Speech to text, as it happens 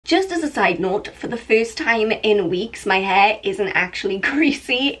Just as a side note, for the first time in weeks, my hair isn't actually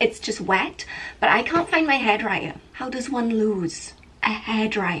greasy, it's just wet, but I can't find my hairdryer. How does one lose a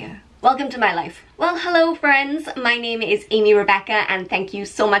hairdryer? Welcome to my life. Well, hello friends, my name is Aimee Rebecca and thank you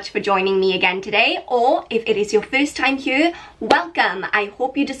so much for joining me again today, or if it is your first time here, welcome. I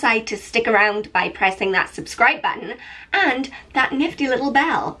hope you decide to stick around by pressing that subscribe button and that nifty little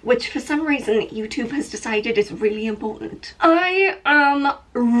bell, which for some reason YouTube has decided is really important. I am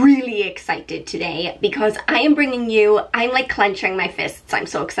really excited today because I am bringing you, I'm like clenching my fists, I'm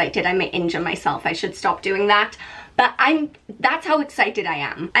so excited I may injure myself, I should stop doing that. But that's how excited I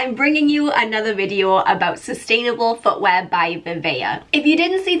am. I'm bringing you another video about sustainable footwear by VIVAIA. If you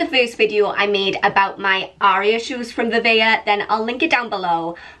didn't see the first video I made about my Aria shoes from VIVAIA, then I'll link it down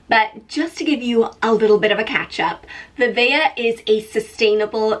below. But just to give you a little bit of a catch up, VIVAIA is a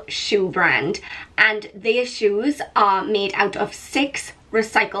sustainable shoe brand and their shoes are made out of 6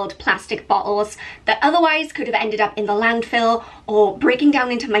 recycled plastic bottles that otherwise could have ended up in the landfill or breaking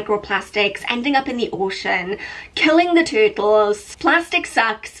down into microplastics, ending up in the ocean, killing the turtles. Plastic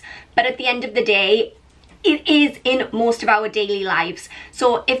sucks, but at the end of the day, it is in most of our daily lives.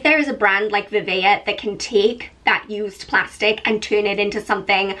 So if there is a brand like VIVAIA that can take that used plastic and turn it into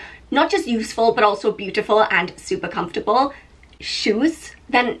something not just useful but also beautiful and super comfortable, shoes,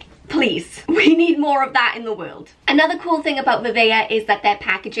 then please, we need more of that in the world. Another cool thing about VIVAIA is that their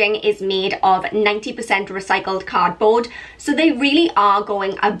packaging is made of 90% recycled cardboard, so they really are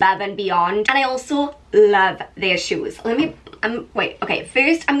going above and beyond. And I also love their shoes. Okay,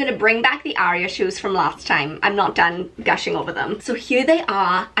 first I'm gonna bring back the Aria shoes from last time. I'm not done gushing over them. So here they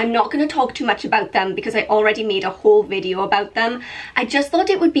are. I'm not gonna talk too much about them because I already made a whole video about them. I just thought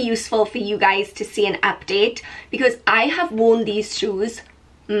it would be useful for you guys to see an update because I have worn these shoes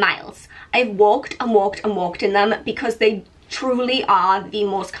miles. I've walked and walked and walked in them because they truly are the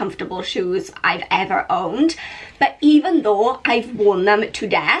most comfortable shoes I've ever owned. But even though I've worn them to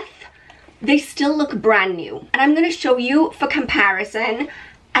death, they still look brand new. And I'm going to show you, for comparison,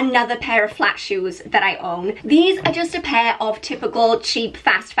 another pair of flat shoes that I own. These are just a pair of typical cheap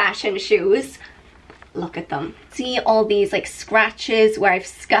fast fashion shoes. Look at them. See all these like scratches where I've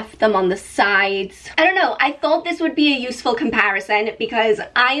scuffed them on the sides. I don't know, I thought this would be a useful comparison because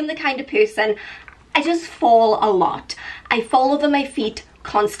I am the kind of person, I just fall a lot. I fall over my feet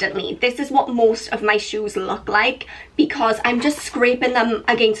constantly. This is what most of my shoes look like because I'm just scraping them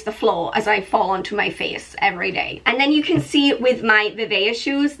against the floor as I fall onto my face every day. And then you can see with my VIVAIA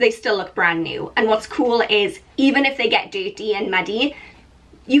shoes, they still look brand new. And what's cool is even if they get dirty and muddy,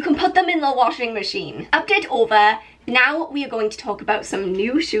 you can put them in the washing machine. Update over. Now we are going to talk about some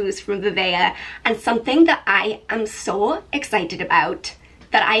new shoes from VIVAIA and something that I am so excited about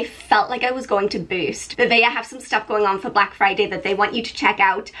that I felt like I was going to burst. VIVAIA have some stuff going on for Black Friday that they want you to check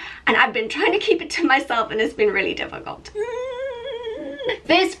out and I've been trying to keep it to myself and it's been really difficult.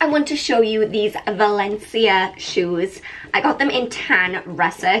 First, I want to show you these Valencia shoes. I got them in tan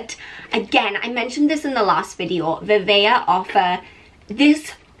russet. Again, I mentioned this in the last video. VIVAIA offer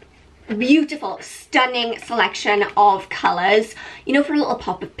this beautiful, stunning selection of colors, you know, for a little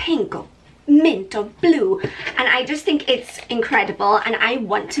pop of pink or mint or blue, and I just think it's incredible and I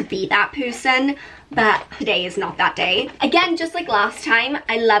want to be that person, but today is not that day. Again, just like last time,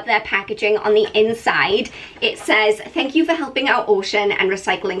 I love their packaging. On the inside it says, "Thank you for helping our ocean and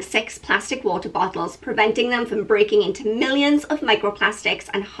recycling 6 plastic water bottles, preventing them from breaking into millions of microplastics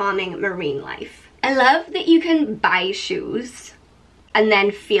and harming marine life." I love that you can buy shoes and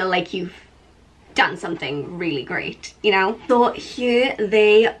then feel like you've done something really great, you know? So here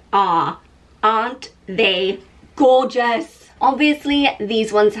they are. Aren't they gorgeous? Obviously,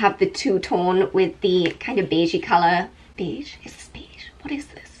 these ones have the two-tone with the kind of beigey color. Beige? Is this beige? What is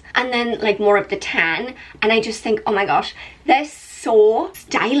this? And then like more of the tan. And I just think, oh my gosh, they're so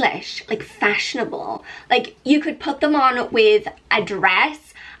stylish, like fashionable. Like you could put them on with a dress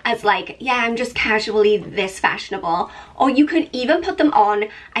as like, yeah, I'm just casually this fashionable. Or you could even put them on,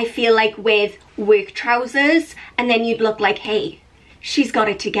 I feel like, with work trousers and then you'd look like, hey, she's got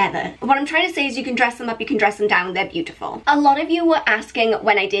it together. What I'm trying to say is you can dress them up, you can dress them down, they're beautiful. A lot of you were asking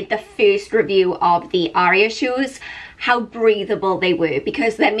when I did the first review of the Aria shoes how breathable they were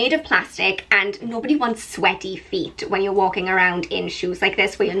because they're made of plastic and nobody wants sweaty feet when you're walking around in shoes like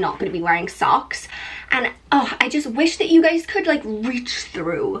this where you're not going to be wearing socks. And oh, I just wish that you guys could like reach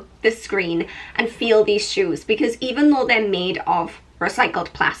through the screen and feel these shoes because even though they're made of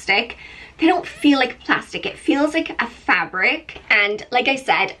recycled plastic, they don't feel like plastic. It feels like a fabric. And like I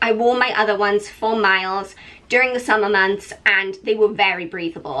said, I wore my other ones for miles during the summer months and they were very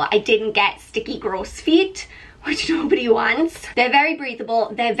breathable. I didn't get sticky gross feet, which nobody wants. They're very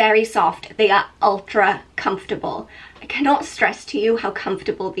breathable, they're very soft, they are ultra comfortable. I cannot stress to you how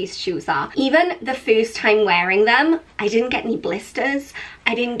comfortable these shoes are. Even the first time wearing them, I didn't get any blisters.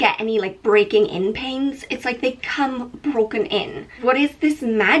 I didn't get any like breaking in pains. It's like they come broken in. What is this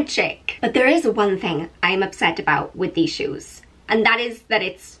magic? But there is one thing I'm upset about with these shoes, and that is that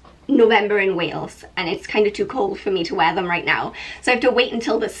it's November in Wales and it's kind of too cold for me to wear them right now. So I have to wait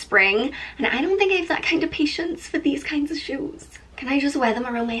until the spring, and I don't think I have that kind of patience for these kinds of shoes. Can I just wear them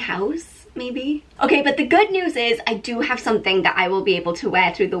around my house? Maybe. Okay, but the good news is I do have something that I will be able to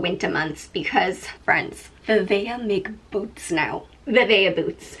wear through the winter months because, friends, VIVAIA make boots now. VIVAIA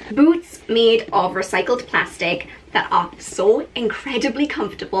boots. Boots made of recycled plastic that are so incredibly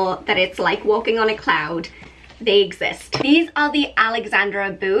comfortable that it's like walking on a cloud. They exist. These are the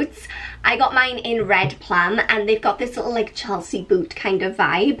Alexandra boots. I got mine in red plum and they've got this little like Chelsea boot kind of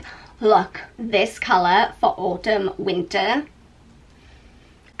vibe. Look, this color for autumn, winter.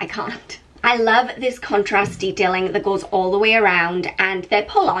 I can't. I love this contrast detailing that goes all the way around, and they're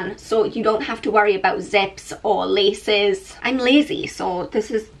pull-on, so you don't have to worry about zips or laces. I'm lazy, so this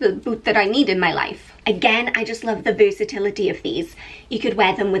is the boot that I need in my life. Again, I just love the versatility of these. You could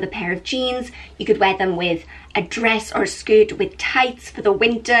wear them with a pair of jeans, you could wear them with a dress or a skirt with tights for the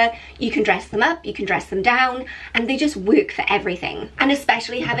winter, you can dress them up, you can dress them down, and they just work for everything. And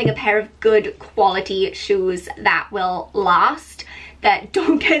especially having a pair of good quality shoes that will last, that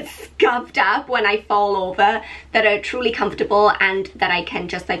don't get scuffed up when I fall over, that are truly comfortable and that I can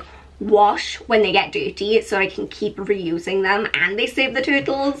just like wash when they get dirty so I can keep reusing them, and they save the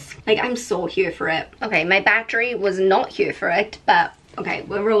turtles. Like, I'm so here for it. Okay, my battery was not here for it, but okay,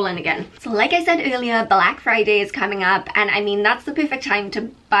 we're rolling again. So like I said earlier, Black Friday is coming up, and I mean, that's the perfect time to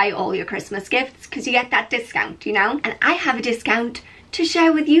buy all your Christmas gifts because you get that discount, you know? And I have a discount to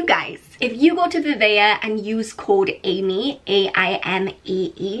share with you guys. If you go to VIVAIA and use code Aimee,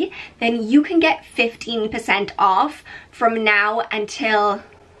 A-I-M-E-E, then you can get 15% off from now until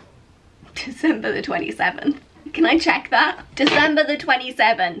December the 27th. Can I check that? December the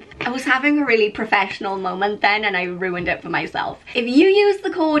 27th. I was having a really professional moment then and I ruined it for myself. If you use the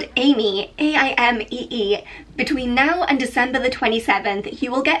code Aimee, A-I-M-E-E, between now and December the 27th,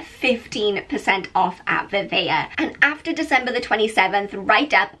 you will get 15% off at VIVAIA. And after December the 27th,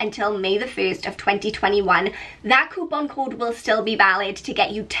 right up until May the 1st of 2021, that coupon code will still be valid to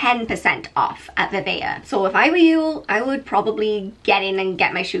get you 10% off at VIVAIA. So if I were you, I would probably get in and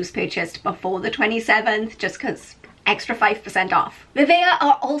get my shoes purchased before the 27th, just because extra 5% off. VIVAIA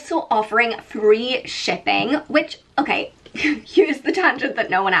are also offering free shipping, which, okay, here's the tangent that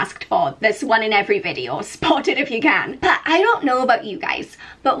no one asked for. There's one in every video, spot it if you can. But I don't know about you guys,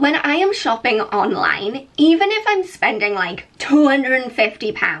 but when I am shopping online, even if I'm spending like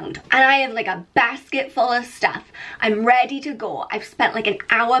 £250 and I have like a basket full of stuff, I'm ready to go, I've spent like an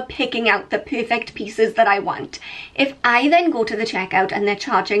hour picking out the perfect pieces that I want. If I then go to the checkout and they're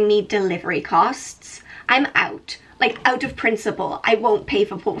charging me delivery costs, I'm out. Like, out of principle, I won't pay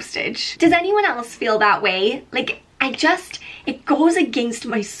for postage. Does anyone else feel that way? Like, it goes against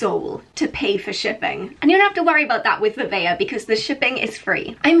my soul to pay for shipping. And you don't have to worry about that with VIVAIA because the shipping is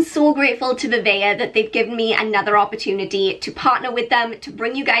free. I'm so grateful to VIVAIA that they've given me another opportunity to partner with them, to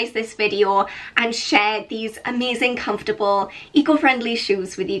bring you guys this video and share these amazing, comfortable, eco-friendly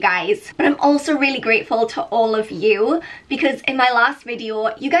shoes with you guys. But I'm also really grateful to all of you because in my last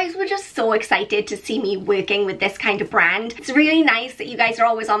video, you guys were just so excited to see me working with this kind of brand. It's really nice that you guys are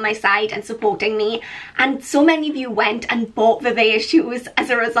always on my side and supporting me. And so many of you went and bought VIVAIA shoes as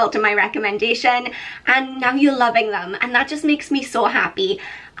a result of my recommendation, and now you're loving them, and that just makes me so happy.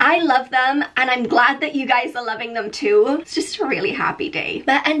 I love them and I'm glad that you guys are loving them too. It's just a really happy day.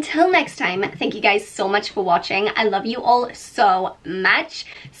 But until next time, thank you guys so much for watching. I love you all so much.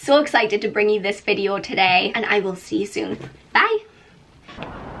 So excited to bring you this video today, and I will see you soon. Bye.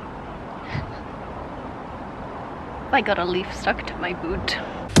 I got a leaf stuck to my boot.